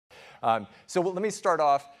Let me start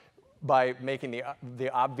off by making the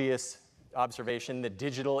obvious observation that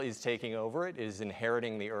digital is taking over. It is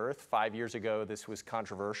inheriting the earth. 5 years ago, this was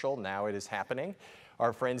controversial. Now it is happening.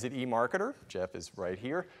 Our friends at eMarketer, Jeff is right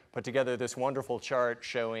here, put together this wonderful chart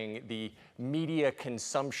showing the media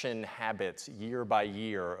consumption habits year by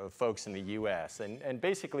year of folks in the US. And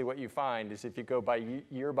basically what you find is if you go by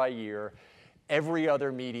year, every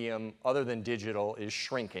other medium other than digital is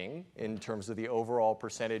shrinking in terms of the overall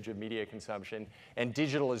percentage of media consumption, and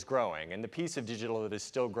digital is growing. And the piece of digital that is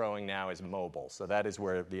still growing now is mobile. So that is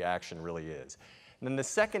where the action really is. And then the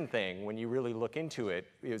second thing, when you really look into it,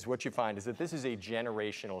 is what you find is that this is a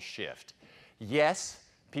generational shift. Yes,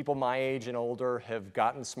 people my age and older have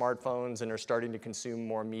gotten smartphones and are starting to consume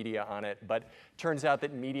more media on it, but it turns out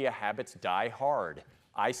that media habits die hard.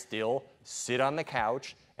 I still sit on the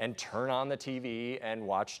couch and turn on the TV and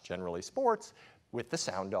watch generally sports with the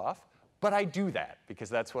sound off, but I do that because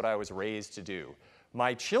that's what I was raised to do.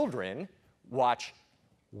 My children watch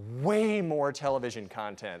way more television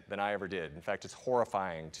content than I ever did. In fact, it's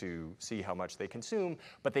horrifying to see how much they consume,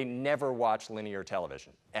 but they never watch linear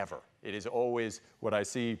television, ever. It is always what I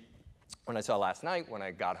see. When I saw last night, when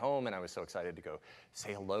I got home and I was so excited to go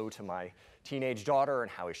say hello to my teenage daughter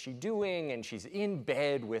and how is she doing, and she's in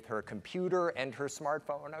bed with her computer and her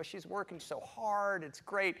smartphone. Oh, she's working so hard, it's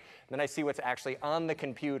great. And then I see what's actually on the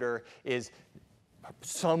computer is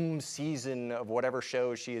some season of whatever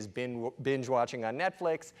show she has been binge watching on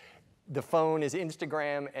Netflix. The phone is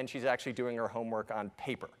Instagram, and she's actually doing her homework on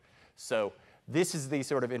paper. So this is the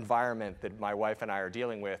sort of environment that my wife and I are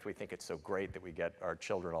dealing with. We think it's so great that we get our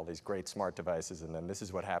children all these great smart devices, and then this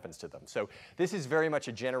is what happens to them. So this is very much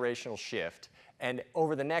a generational shift. And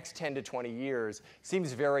over the next 10 to 20 years,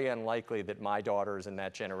 seems very unlikely that my daughters in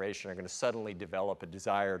that generation are going to suddenly develop a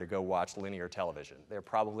desire to go watch linear television. They're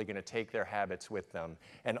probably going to take their habits with them.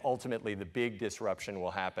 And ultimately, the big disruption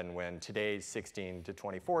will happen when today's 16 to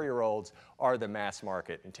 24-year-olds are the mass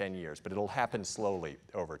market in 10 years. But it'll happen slowly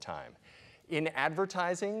over time. In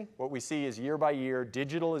advertising, what we see is year by year,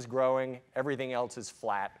 digital is growing, everything else is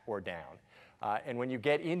flat or down. And when you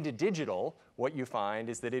get into digital, what you find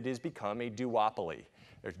is that it has become a duopoly.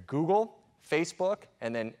 There's Google, Facebook,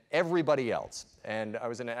 and then everybody else. And I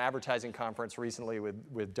was in an advertising conference recently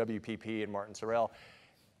with WPP and Martin Sorrell.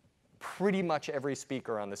 Pretty much every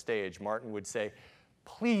speaker on the stage, Martin would say,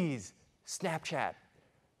 please, Snapchat,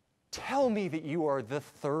 tell me that you are the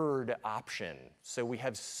third option so we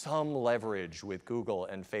have some leverage with Google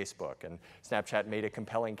and Facebook. And Snapchat made a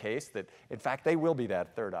compelling case that, in fact, they will be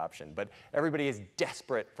that third option. But everybody is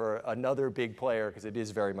desperate for another big player because it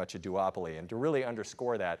is very much a duopoly. And to really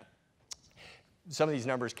underscore that, some of these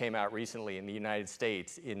numbers came out recently in the United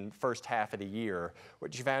States in the first half of the year.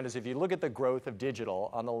 What you found is if you look at the growth of digital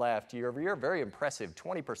on the left year over year, very impressive,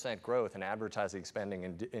 20% growth in advertising spending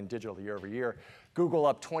in digital year over year. Google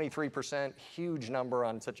up 23%, huge number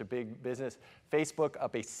on such a big business. Facebook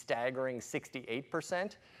up a staggering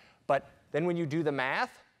 68%. But then when you do the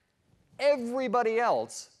math, everybody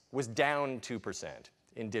else was down 2%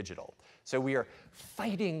 in digital. So we are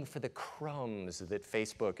fighting for the crumbs that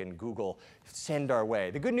Facebook and Google send our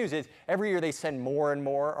way. The good news is every year they send more and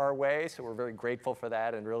more our way, so we're very grateful for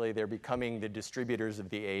that, and really they're becoming the distributors of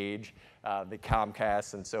the age, the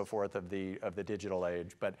Comcasts and so forth of the digital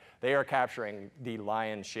age, but they are capturing the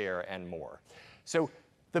lion's share and more. So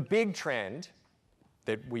the big trend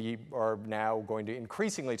that we are now going to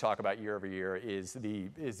increasingly talk about year over year is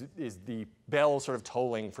the bell sort of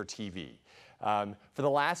tolling for TV. For the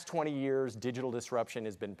last 20 years, digital disruption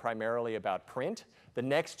has been primarily about print. The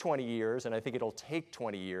next 20 years, and I think it'll take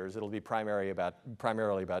 20 years, it'll be primarily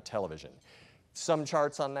about television. Some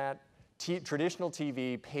charts on that. Traditional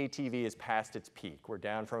TV, pay TV, is past its peak. We're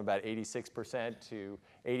down from about 86% to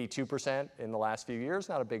 82% in the last few years.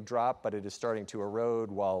 Not a big drop, but it is starting to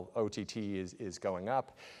erode while OTT is going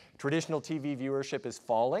up. Traditional TV viewership is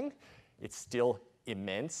falling. It's still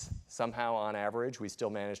immense. Somehow, on average, we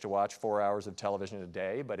still manage to watch 4 hours of television a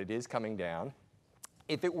day, but it is coming down.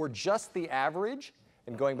 If it were just the average,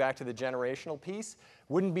 and going back to the generational piece,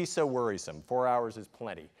 wouldn't be so worrisome. 4 hours is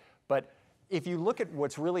plenty. But if you look at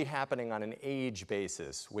what's really happening on an age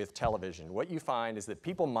basis with television, what you find is that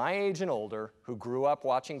people my age and older who grew up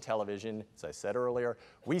watching television, as I said earlier,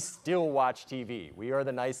 we still watch TV. We are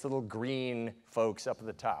the nice little green folks up at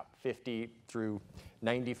the top, 50 through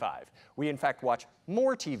 95. We, in fact, watch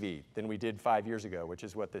more TV than we did 5 years ago, which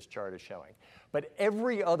is what this chart is showing. But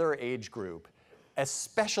every other age group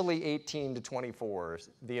especially 18 to 24s,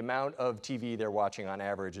 the amount of TV they're watching on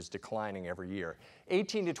average is declining every year.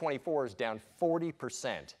 18 to 24 is down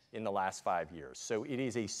 40% in the last 5 years. So it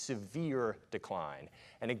is a severe decline.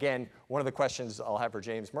 And again, one of the questions I'll have for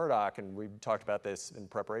James Murdoch, and we talked about this in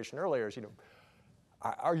preparation earlier, is,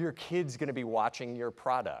 are your kids going to be watching your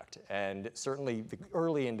product? And certainly the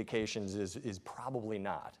early indications is probably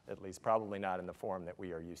not, at least probably not in the form that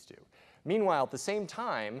we are used to. Meanwhile, at the same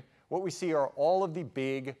time, what we see are all of the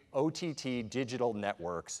big OTT digital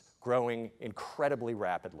networks growing incredibly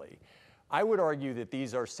rapidly. I would argue that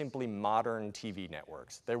these are simply modern TV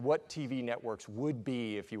networks. They're what TV networks would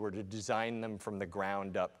be if you were to design them from the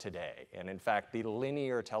ground up today. And in fact, the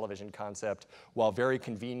linear television concept, while very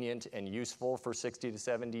convenient and useful for 60 to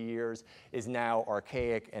 70 years, is now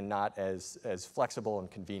archaic and not as flexible and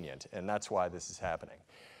convenient. And that's why this is happening.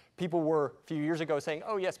 People were, a few years ago, saying,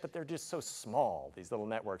 oh yes, but they're just so small, these little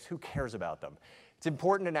networks. Who cares about them? It's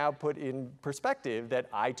important to now put in perspective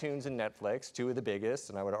that iTunes and Netflix, two of the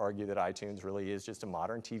biggest, and I would argue that iTunes really is just a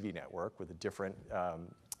modern TV network with a different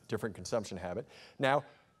consumption habit, now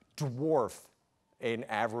dwarf an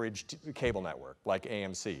average cable network like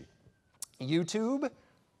AMC. YouTube,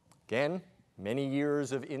 again, many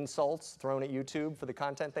years of insults thrown at YouTube for the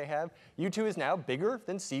content they have. YouTube is now bigger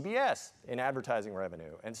than CBS in advertising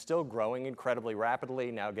revenue and still growing incredibly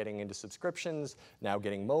rapidly, now getting into subscriptions, now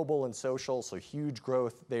getting mobile and social, so huge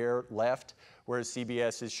growth there left, whereas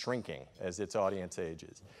CBS is shrinking as its audience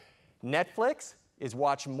ages. Netflix is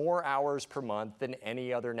watched more hours per month than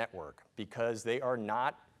any other network because they are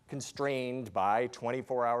not constrained by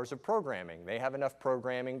 24 hours of programming. They have enough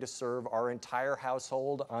programming to serve our entire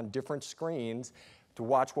household on different screens to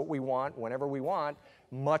watch what we want, whenever we want,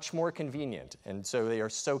 much more convenient. And so they are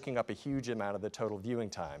soaking up a huge amount of the total viewing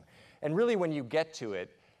time. And really, when you get to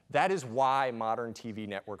it, that is why modern TV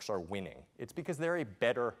networks are winning. It's because they're a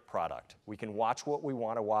better product. We can watch what we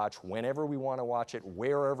want to watch, whenever we want to watch it,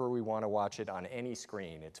 wherever we want to watch it, on any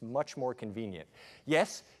screen. It's much more convenient.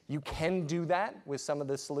 Yes, you can do that with some of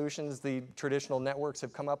the solutions the traditional networks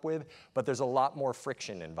have come up with, but there's a lot more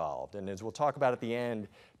friction involved. And as we'll talk about at the end,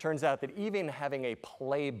 it turns out that even having a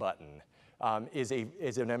play button is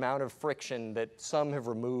an amount of friction that some have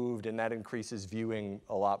removed, and that increases viewing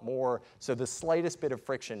a lot more. So the slightest bit of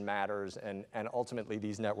friction matters, and ultimately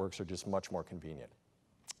these networks are just much more convenient.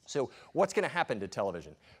 So what's going to happen to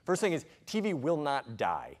television? First thing is TV will not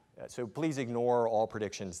die. So please ignore all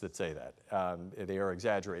predictions that say that. They are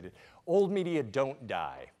exaggerated. Old media don't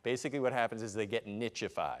die. Basically what happens is they get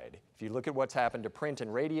nichified. If you look at what's happened to print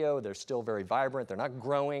and radio, they're still very vibrant. They're not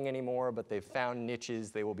growing anymore, but they've found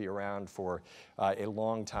niches. They will be around for a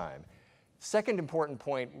long time. Second important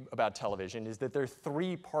point about television is that there are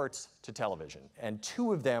 3 parts to television, and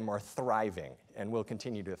 2 of them are thriving and will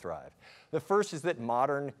continue to thrive. The first is that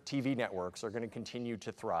modern TV networks are going to continue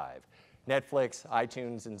to thrive. Netflix,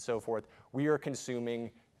 iTunes, and so forth, we are consuming,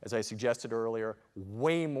 as I suggested earlier,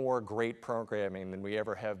 way more great programming than we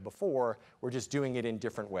ever have before. We're just doing it in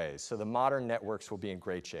different ways. So the modern networks will be in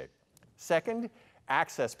great shape. Second,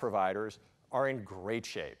 access providers are in great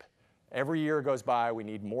shape. Every year goes by, we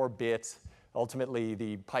need more bits. Ultimately,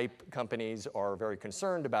 the pipe companies are very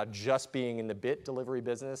concerned about just being in the bit delivery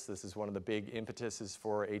business. This is one of the big impetuses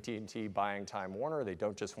for AT&T buying Time Warner. They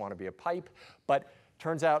don't just want to be a pipe, but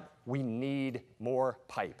turns out we need more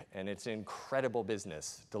pipe, and it's an incredible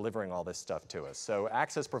business delivering all this stuff to us. So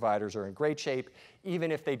access providers are in great shape,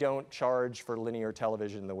 even if they don't charge for linear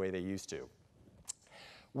television the way they used to.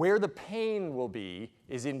 Where the pain will be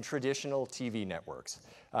is in traditional TV networks.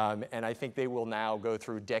 And I think they will now go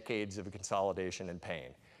through decades of consolidation and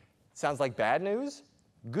pain. Sounds like bad news?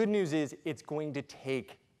 Good news is it's going to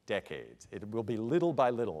take decades. It will be little by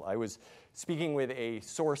little. I was speaking with a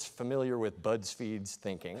source familiar with BuzzFeed's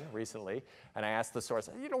thinking recently, and I asked the source,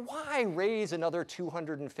 why raise another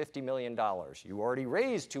 $250 million? You already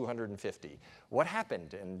raised $250. What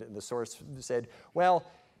happened? And the source said, well,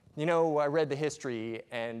 I read the history,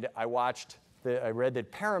 and I read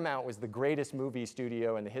that Paramount was the greatest movie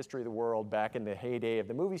studio in the history of the world back in the heyday of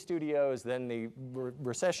the movie studios. Then the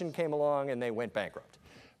recession came along, and they went bankrupt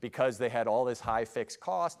because they had all this high fixed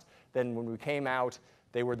cost. Then when we came out,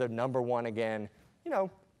 they were the #1 again.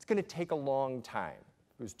 It's going to take a long time.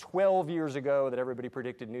 It was 12 years ago that everybody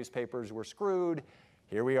predicted newspapers were screwed.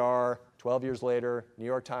 Here we are, 12 years later, New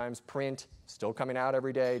York Times, print, still coming out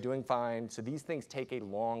every day, doing fine. So these things take a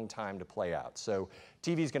long time to play out. So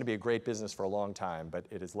TV is going to be a great business for a long time, but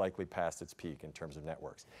it is likely past its peak in terms of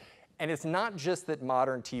networks. And it's not just that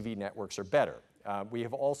modern TV networks are better. We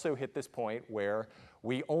have also hit this point where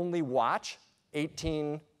we only watch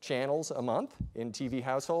 18 channels a month in TV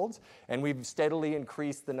households, and we've steadily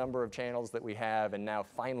increased the number of channels that we have, and now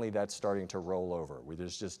finally that's starting to roll over.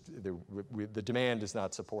 There's just, the demand does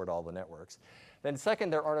not support all the networks. Then second,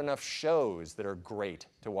 there aren't enough shows that are great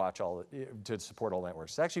to watch to support all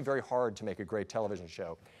networks. It's actually very hard to make a great television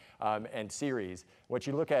show and series. What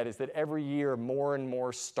you look at is that every year more and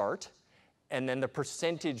more start, and then the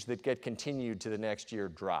percentage that get continued to the next year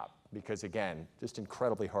drop. Because again, just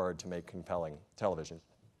incredibly hard to make compelling television.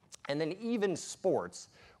 And then even sports,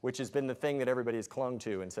 which has been the thing that everybody has clung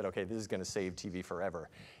to and said, okay, this is going to save TV forever.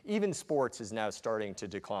 Even sports is now starting to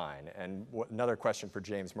decline. And another question for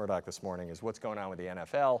James Murdoch this morning is what's going on with the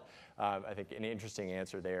NFL? I think an interesting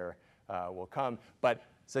answer there will come. But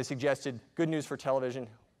as I suggested, good news for television.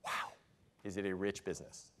 Wow, is it a rich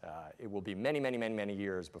business? It will be many, many, many, many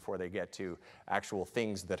years before they get to actual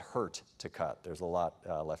things that hurt to cut. There's a lot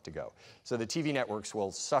left to go. So the TV networks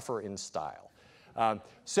will suffer in style.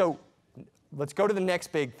 So let's go to the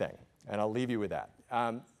next big thing, and I'll leave you with that.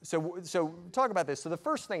 So talk about this. So the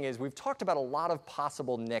first thing is we've talked about a lot of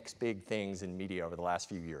possible next big things in media over the last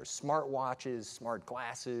few years. Smart watches, smart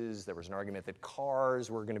glasses. There was an argument that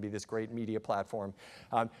cars were going to be this great media platform.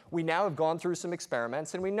 We now have gone through some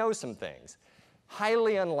experiments, and we know some things.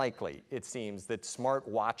 Highly unlikely, it seems, that smart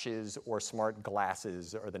watches or smart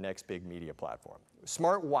glasses are the next big media platform.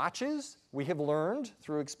 Smart watches, we have learned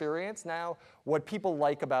through experience now, what people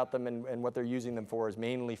like about them and what they're using them for is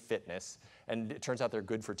mainly fitness. And it turns out they're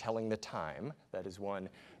good for telling the time. That is one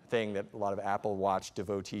thing that a lot of Apple Watch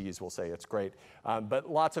devotees will say it's great. But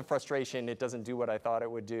lots of frustration. It doesn't do what I thought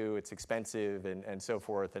it would do. It's expensive and so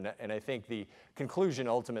forth. And I think the conclusion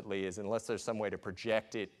ultimately is unless there's some way to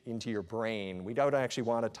project it into your brain, we don't actually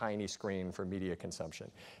want a tiny screen for media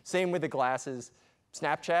consumption. Same with the glasses.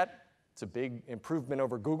 Snapchat, it's a big improvement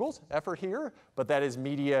over Google's effort here, but that is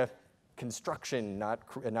media construction, not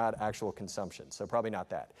actual consumption. So probably not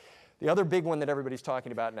that. The other big one that everybody's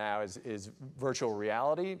talking about now is virtual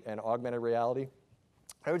reality and augmented reality.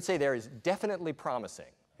 I would say there is definitely promising.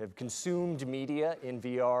 Have consumed media in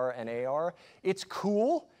VR and AR. It's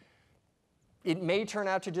cool. It may turn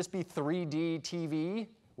out to just be 3D TV,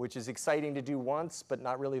 which is exciting to do once, but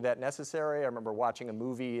not really that necessary. I remember watching a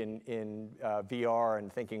movie in VR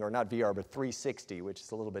and thinking, or not VR, but 360, which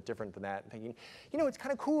is a little bit different than that, and thinking, you know, it's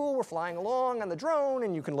kind of cool. We're flying along on the drone,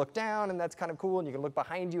 and you can look down, and that's kind of cool, and you can look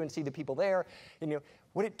behind you and see the people there. And, you know,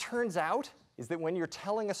 what it turns out is that when you're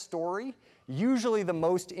telling a story, usually the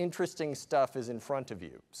most interesting stuff is in front of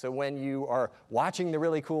you. So when you are watching the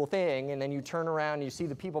really cool thing, and then you turn around and you see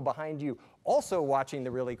the people behind you also watching the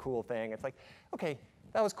really cool thing, it's like, okay,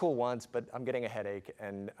 that was cool once, but I'm getting a headache,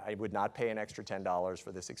 and I would not pay an extra $10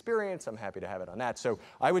 for this experience. I'm happy to have it on that. So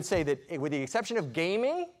I would say that with the exception of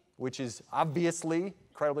gaming, which is obviously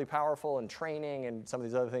incredibly powerful, and training and some of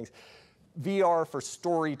these other things, VR for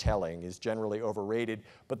storytelling is generally overrated.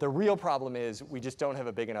 But the real problem is we just don't have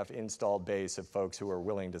a big enough installed base of folks who are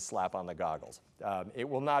willing to slap on the goggles. It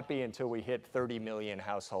will not be until we hit 30 million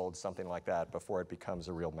households, something like that, before it becomes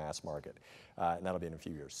a real mass market. And that'll be in a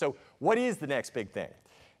few years. So what is the next big thing?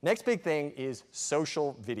 Next big thing is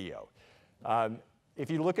social video. If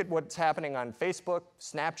you look at what's happening on Facebook,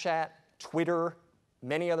 Snapchat, Twitter,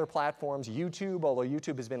 many other platforms, YouTube, although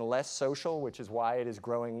YouTube has been less social, which is why it is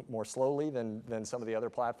growing more slowly than some of the other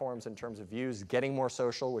platforms in terms of views, getting more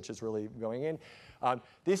social, which is really going in.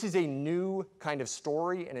 This is a new kind of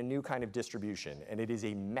story and a new kind of distribution, and it is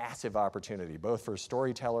a massive opportunity, both for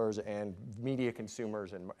storytellers and media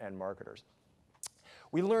consumers and marketers.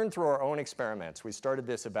 We learned through our own experiments. We started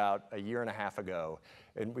this about a year and a half ago,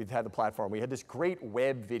 and we've had the platform. We had this great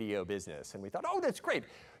web video business, and we thought, oh, that's great.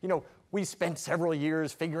 You know, we spent several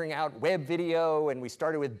years figuring out web video, and we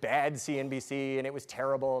started with bad CNBC, and it was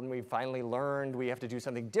terrible, and we finally learned we have to do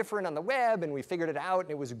something different on the web, and we figured it out,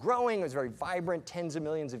 and it was growing. It was very vibrant, tens of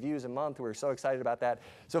millions of views a month. We were so excited about that.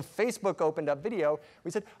 So Facebook opened up video.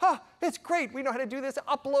 We said, it's great. We know how to do this.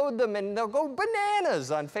 Upload them, and they'll go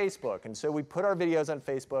bananas on Facebook. And so we put our videos on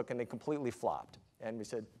Facebook, and they completely flopped. And we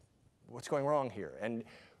said, what's going wrong here? And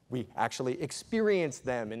we actually experienced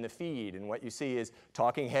them in the feed, and what you see is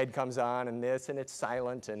talking head comes on and this, and it's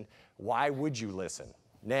silent, and why would you listen?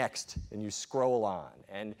 Next, and you scroll on.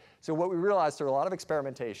 And so what we realized through a lot of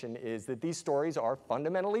experimentation is that these stories are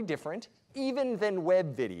fundamentally different, even than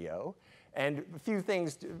web video. And a few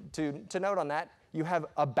things to note on that. You have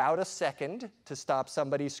about a second to stop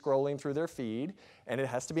somebody scrolling through their feed, and it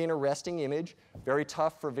has to be an arresting image. Very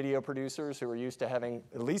tough for video producers who are used to having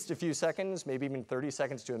at least a few seconds, maybe even 30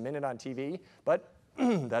 seconds to a minute on TV, but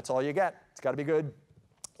that's all you get. It's got to be good.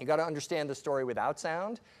 You got to understand the story without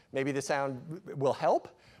sound. Maybe the sound will help,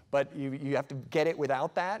 but you have to get it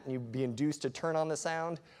without that, and you'd be induced to turn on the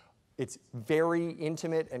sound. It's very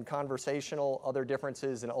intimate and conversational, other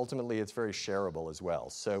differences, and ultimately it's very shareable as well.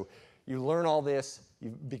 So you learn all this, you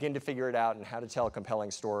begin to figure it out and how to tell compelling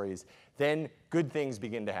stories, then good things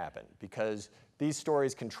begin to happen because these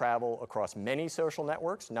stories can travel across many social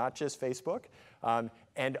networks, not just Facebook,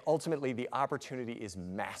 and ultimately the opportunity is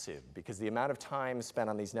massive because the amount of time spent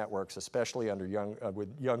on these networks, especially with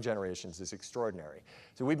young generations, is extraordinary.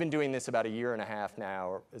 So we've been doing this about a year and a half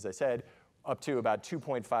now, as I said, up to about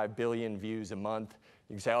 2.5 billion views a month.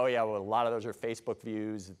 You can say, oh yeah, well, a lot of those are Facebook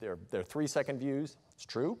views. They're 3-second views. It's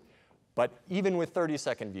true. But even with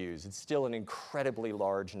 30-second views, it's still an incredibly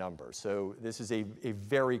large number. So this is a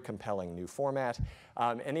very compelling new format.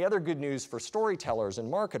 And the other good news for storytellers and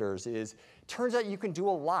marketers is, it turns out you can do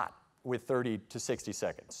a lot with 30 to 60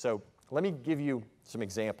 seconds. So let me give you some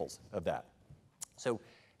examples of that. So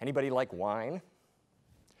anybody like wine?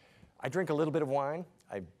 I drink a little bit of wine.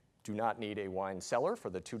 I do not need a wine cellar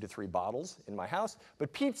for the 2 to 3 bottles in my house.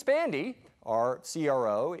 But Pete Spandy, our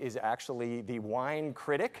CRO, is actually the wine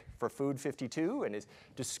critic for Food 52 and has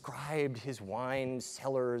described his wine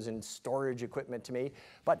cellars and storage equipment to me.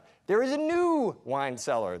 But there is a new wine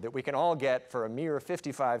cellar that we can all get for a mere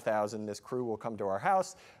 $55,000. This crew will come to our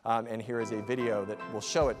house, and here is a video that will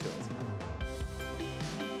show it to us.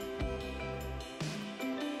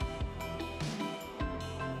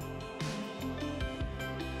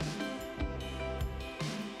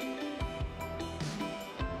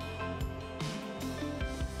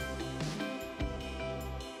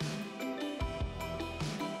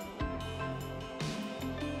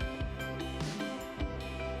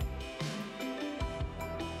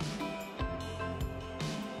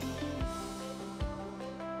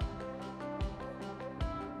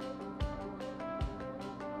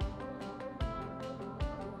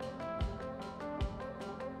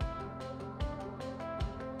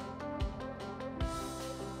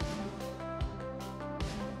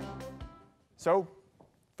 So,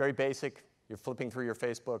 very basic. You're flipping through your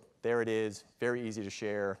Facebook. There it is. Very easy to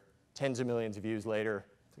share. Tens of millions of views later.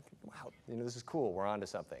 Wow, this is cool. We're onto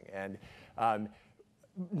something. And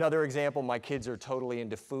another example, my kids are totally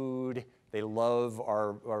into food. They love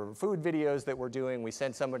our food videos that we're doing. We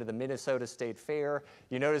sent someone to the Minnesota State Fair.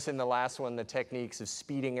 You notice in the last one the techniques of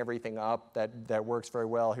speeding everything up. That works very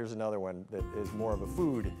well. Here's another one that is more of a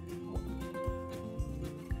food one.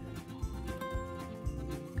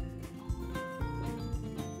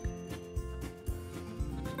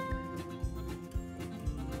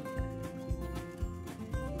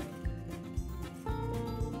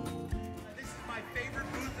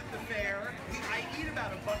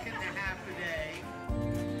 About a bucket and a half a day.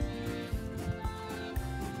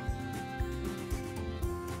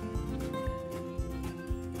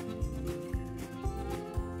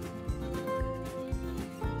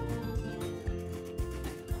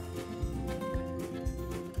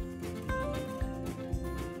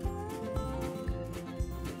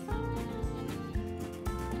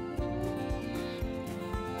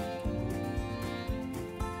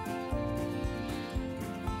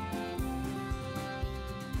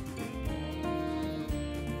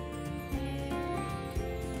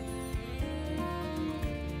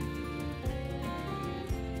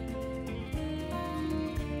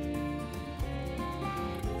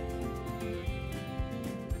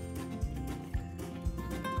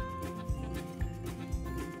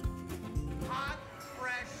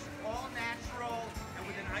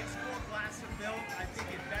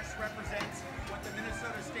 Represents what the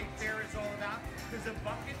Minnesota State Fair is all about, because a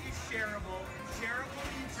bucket is shareable. Shareable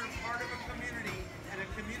means you're part of a community, and a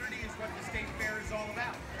community is what the State Fair is all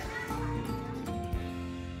about.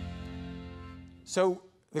 So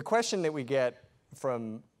the question that we get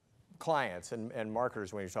from clients and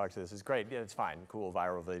marketers when you talk to this is great. Yeah, it's fine, cool,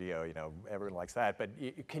 viral video, everyone likes that. But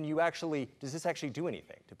can you actually, does this actually do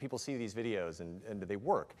anything? Do people see these videos and do they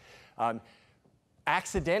work?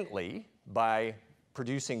 Accidentally, by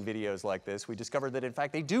producing videos like this, we discovered that in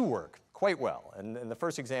fact they do work quite well. And the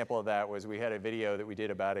first example of that was we had a video that we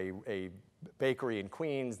did about a bakery in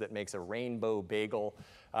Queens that makes a rainbow bagel.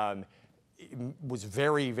 It was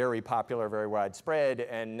very, very popular, very widespread,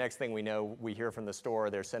 and next thing we know, we hear from the store,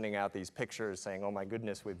 they're sending out these pictures saying, oh my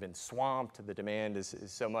goodness, we've been swamped, the demand is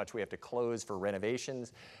so much, we have to close for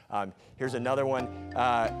renovations. Here's another one.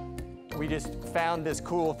 We just found this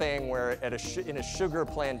cool thing where in a sugar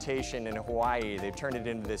plantation in Hawaii, they've turned it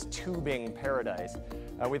into this tubing paradise.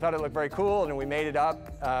 We thought it looked very cool, and we made it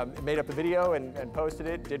up, made up a video and posted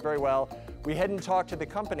it, did very well. We hadn't talked to the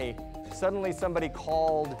company. Suddenly somebody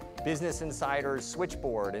called Business Insider's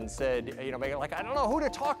switchboard and said, you know, like, I don't know who to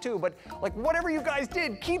talk to, but like whatever you guys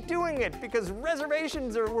did, keep doing it because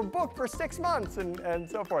reservations were booked for 6 months and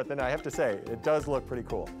so forth. And I have to say, it does look pretty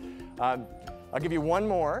cool. I'll give you one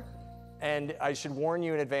more. And I should warn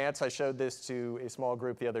you in advance, I showed this to a small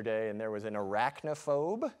group the other day, and there was an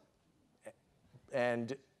arachnophobe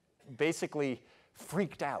and basically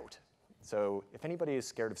freaked out. So if anybody is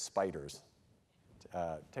scared of spiders,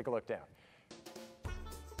 take a look down.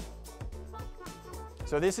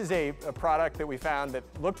 So this is a product that we found that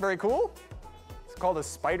looked very cool. It's called a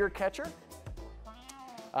spider catcher.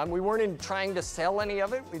 We weren't trying to sell any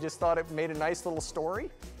of it. We just thought it made a nice little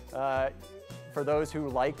story for those who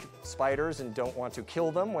like spiders and don't want to kill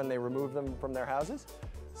them when they remove them from their houses.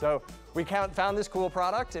 So we found this cool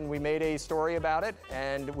product and we made a story about it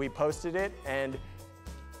and we posted it, and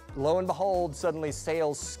lo and behold, suddenly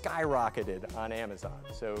sales skyrocketed on Amazon.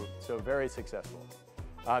 So very successful.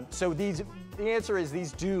 So the answer is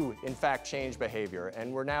these do, in fact, change behavior.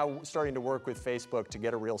 And we're now starting to work with Facebook to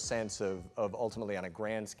get a real sense of ultimately on a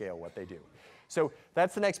grand scale what they do. So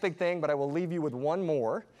that's the next big thing, but I will leave you with one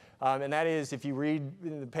more. And that is if you read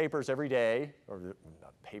in the papers every day, or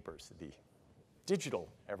not papers, the digital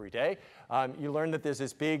every day, you learn that there's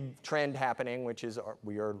this big trend happening, which is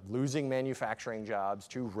we are losing manufacturing jobs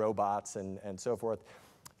to robots and so forth.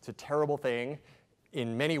 It's a terrible thing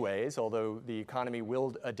in many ways, although the economy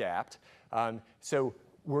will adapt. So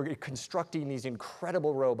we're constructing these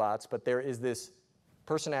incredible robots, but there is this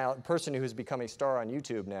person who has become a star on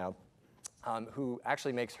YouTube now who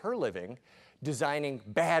actually makes her living designing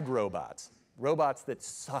bad robots, robots that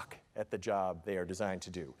suck at the job they are designed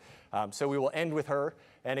to do. So we will end with her.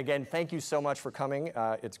 And again, thank you so much for coming.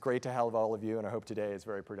 It's great to have all of you, and I hope today is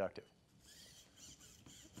very productive.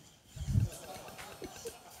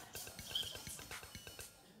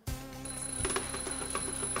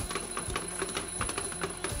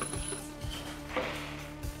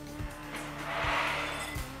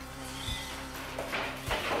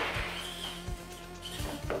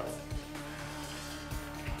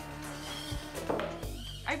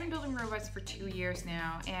 I've been building robots for 2 years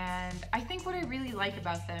now, and I think what I really like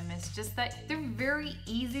about them is just that they're very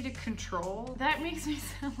easy to control. That makes me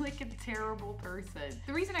sound like a terrible person.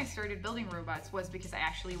 The reason I started building robots was because I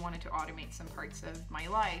actually wanted to automate some parts of my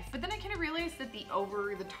life. But then I kind of realized that the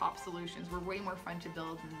over-the-top solutions were way more fun to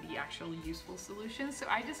build than the actual useful solutions, so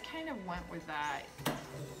I just kind of went with that.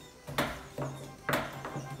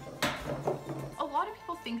 A lot of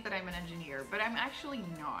people think that I'm an engineer, but I'm actually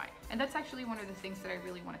not. And that's actually one of the things that I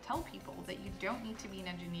really want to tell people, that you don't need to be an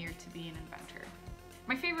engineer to be an inventor.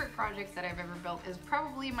 My favorite project that I've ever built is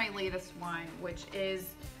probably my latest one, which is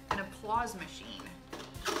an applause machine.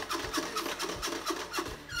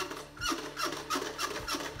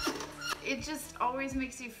 It just always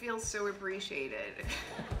makes you feel so appreciated.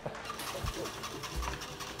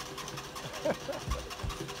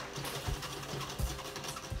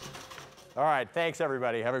 All right, thanks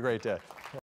everybody. Have a great day.